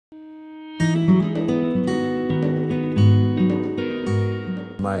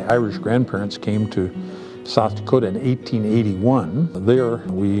My Irish grandparents came to South Dakota in 1881. There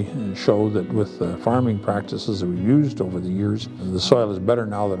we show that with the farming practices that we've used over the years, the soil is better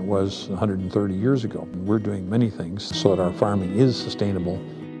now than it was 130 years ago. We're doing many things so that our farming is sustainable.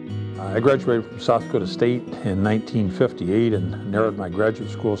 I graduated from South Dakota State in 1958 and narrowed my graduate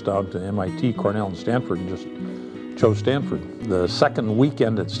schools down to MIT, Cornell, and Stanford, and just chose Stanford. The second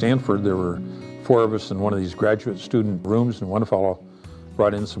weekend at Stanford, there were 4 of us in one of these graduate student rooms, and one fellow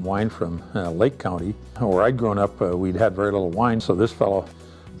brought in some wine from Lake County. Where I'd grown up, we'd had very little wine, so this fellow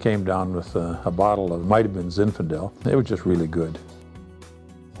came down with a bottle of, might have been Zinfandel. It was just really good.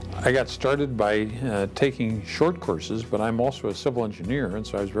 I got started by taking short courses, but I'm also a civil engineer, and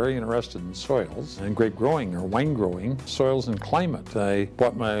so I was very interested in soils and grape growing, or wine growing, soils and climate. I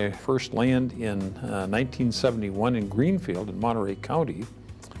bought my first land in 1971 in Greenfield in Monterey County,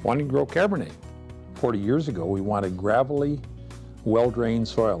 wanting to grow Cabernet. 40 years ago, we wanted gravelly, well-drained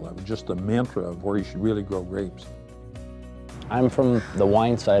soil. That was just the mantra of where you should really grow grapes. I'm from the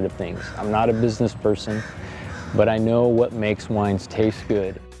wine side of things. I'm not a business person, but I know what makes wines taste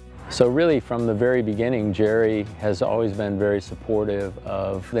good. So really, from the very beginning, Jerry has always been very supportive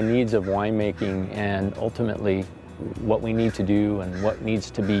of the needs of winemaking and ultimately what we need to do and what needs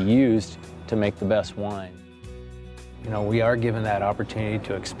to be used to make the best wine. You know, we are given that opportunity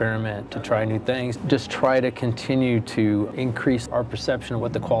to experiment, to try new things, just try to continue to increase our perception of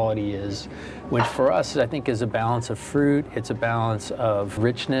what the quality is, which for us, I think, is a balance of fruit, it's a balance of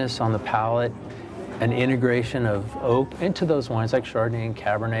richness on the palate, an integration of oak into those wines like Chardonnay and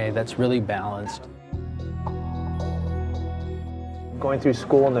Cabernet that's really balanced. Going through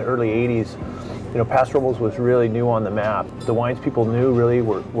school in the early 80s, you know, Paso Robles was really new on the map. The wines people knew really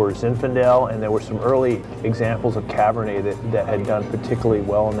were Zinfandel, and there were some early examples of Cabernet that had done particularly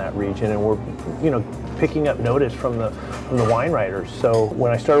well in that region, and were, you know, picking up notice from the wine writers. So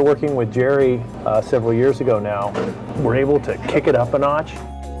when I started working with Jerry several years ago now, we're able to kick it up a notch.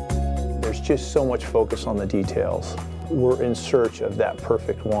 There's just so much focus on the details. We're in search of that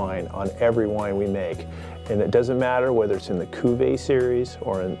perfect wine on every wine we make. And it doesn't matter whether it's in the Cuvée series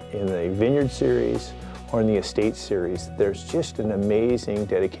or in the Vineyard series or in the Estate series. There's just an amazing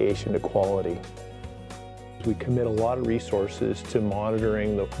dedication to quality. We commit a lot of resources to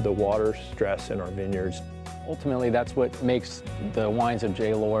monitoring the water stress in our vineyards. Ultimately, that's what makes the wines of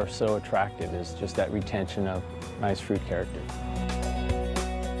Jerry Lohr so attractive, is just that retention of nice fruit character.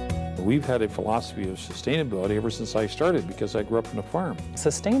 We've had a philosophy of sustainability ever since I started, because I grew up on a farm.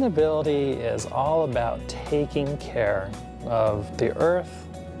 Sustainability is all about taking care of the earth,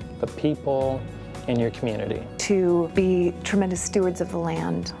 the people, and your community. To be tremendous stewards of the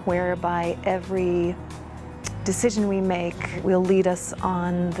land, whereby every decision we make will lead us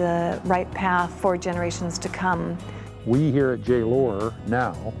on the right path for generations to come. We here at Jerry Lohr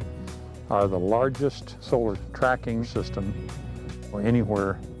now are the largest solar tracking system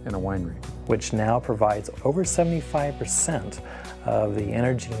anywhere in a winery, which now provides over 75% of the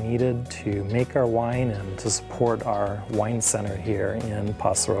energy needed to make our wine and to support our wine center here in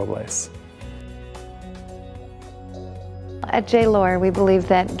Paso Robles. At Jerry Lohr, we believe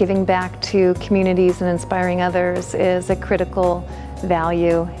that giving back to communities and inspiring others is a critical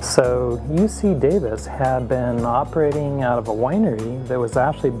value. So UC Davis had been operating out of a winery that was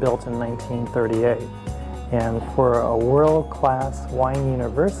actually built in 1938. And for a world-class wine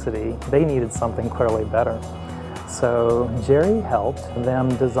university, they needed something clearly better. So Jerry helped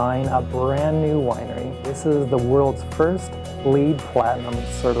them design a brand new winery. This is the world's first LEED Platinum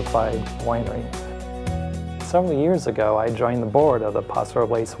certified winery. Several years ago, I joined the board of the Paso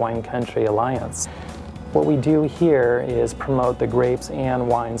Robles Wine Country Alliance. What we do here is promote the grapes and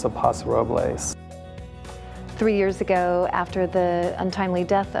wines of Paso Robles. 3 years ago, after the untimely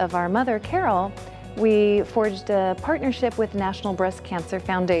death of our mother, Carol, we forged a partnership with the National Breast Cancer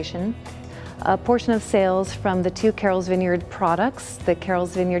Foundation. A portion of sales from the 2 Carol's Vineyard products, the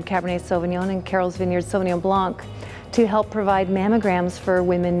Carol's Vineyard Cabernet Sauvignon and Carol's Vineyard Sauvignon Blanc, to help provide mammograms for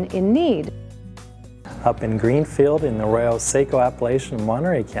women in need. Up in Greenfield in the Arroyo Seco appellation in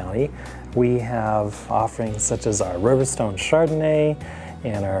Monterey County, we have offerings such as our Riverstone Chardonnay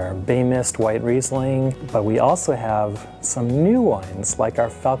and our Bay Mist White Riesling, but we also have some new wines like our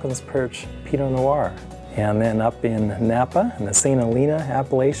Falcon's Perch Pinot Noir. And then up in Napa, in the St. Helena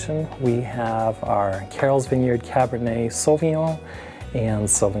appellation, we have our Carol's Vineyard Cabernet Sauvignon and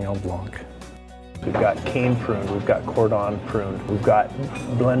Sauvignon Blanc. We've got cane pruned, we've got cordon pruned, we've got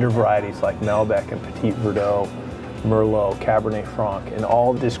blender varieties like Malbec and Petit Verdot. Merlot, Cabernet Franc, and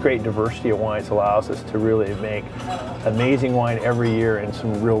all this great diversity of wines allows us to really make amazing wine every year and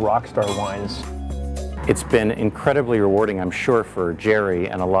some real rock star wines. It's been incredibly rewarding, I'm sure, for Jerry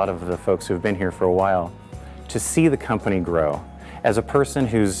and a lot of the folks who've been here for a while to see the company grow. As a person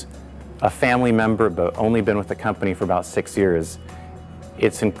who's a family member but only been with the company for about 6 years,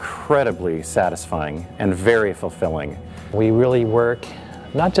 it's incredibly satisfying and very fulfilling. We really work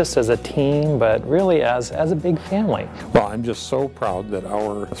not just as a team, but really as a big family. Well, I'm just so proud that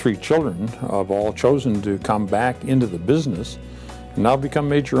our 3 children have all chosen to come back into the business and now become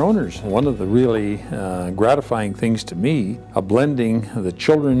major owners. One of the really gratifying things to me, blending the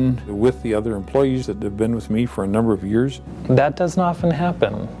children with the other employees that have been with me for a number of years. That doesn't often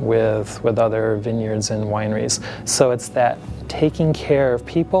happen with other vineyards and wineries. So it's that taking care of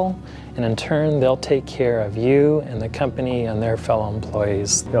people, and in turn they'll take care of you and the company and their fellow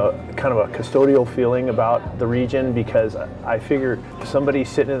employees. You know, kind of a custodial feeling about the region, because I figure somebody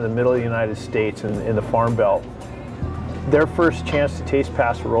sitting in the middle of the United States in the Farm Belt, their first chance to taste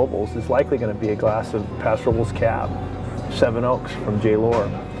Paso Robles is likely going to be a glass of Paso Robles Cab, 7 Oaks from Jerry Lohr.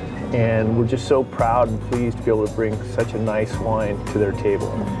 And we're just so proud and pleased to be able to bring such a nice wine to their table.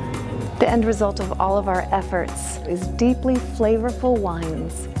 The end result of all of our efforts is deeply flavorful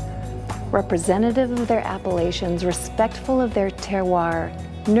wines, representative of their appellations, respectful of their terroir,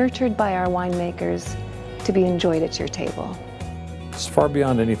 nurtured by our winemakers, to be enjoyed at your table. It's far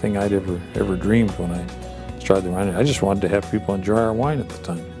beyond anything I'd ever dreamed when I started the winery. I just wanted to have people enjoy our wine at the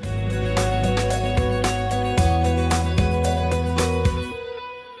time.